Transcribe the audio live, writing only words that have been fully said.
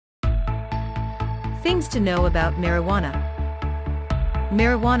Things to know about marijuana.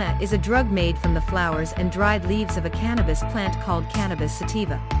 Marijuana is a drug made from the flowers and dried leaves of a cannabis plant called cannabis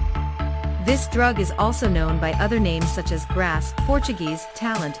sativa. This drug is also known by other names such as grass, Portuguese,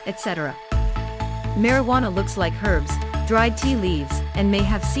 talent, etc. Marijuana looks like herbs, dried tea leaves, and may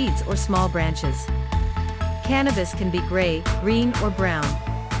have seeds or small branches. Cannabis can be gray, green, or brown.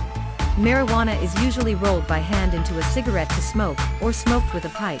 Marijuana is usually rolled by hand into a cigarette to smoke, or smoked with a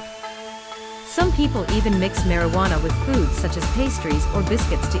pipe. Some people even mix marijuana with foods such as pastries or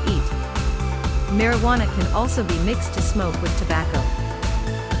biscuits to eat. Marijuana can also be mixed to smoke with tobacco.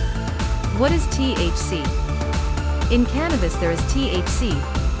 What is THC? In cannabis there is THC,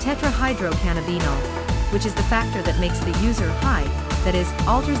 tetrahydrocannabinol, which is the factor that makes the user high, that is,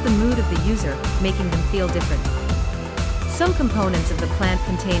 alters the mood of the user, making them feel different. Some components of the plant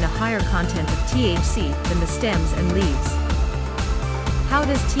contain a higher content of THC than the stems and leaves. How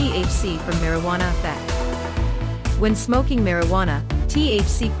does THC from marijuana affect? When smoking marijuana,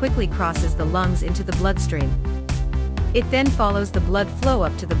 THC quickly crosses the lungs into the bloodstream. It then follows the blood flow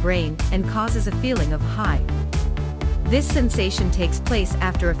up to the brain and causes a feeling of high. This sensation takes place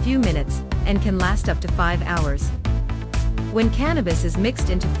after a few minutes and can last up to 5 hours. When cannabis is mixed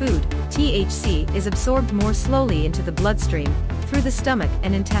into food, THC is absorbed more slowly into the bloodstream, through the stomach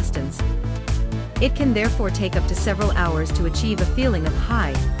and intestines. It can therefore take up to several hours to achieve a feeling of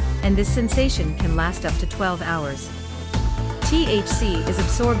high, and this sensation can last up to 12 hours. THC is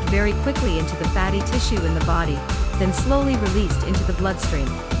absorbed very quickly into the fatty tissue in the body, then slowly released into the bloodstream.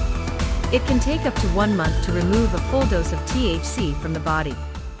 It can take up to 1 month to remove a full dose of THC from the body.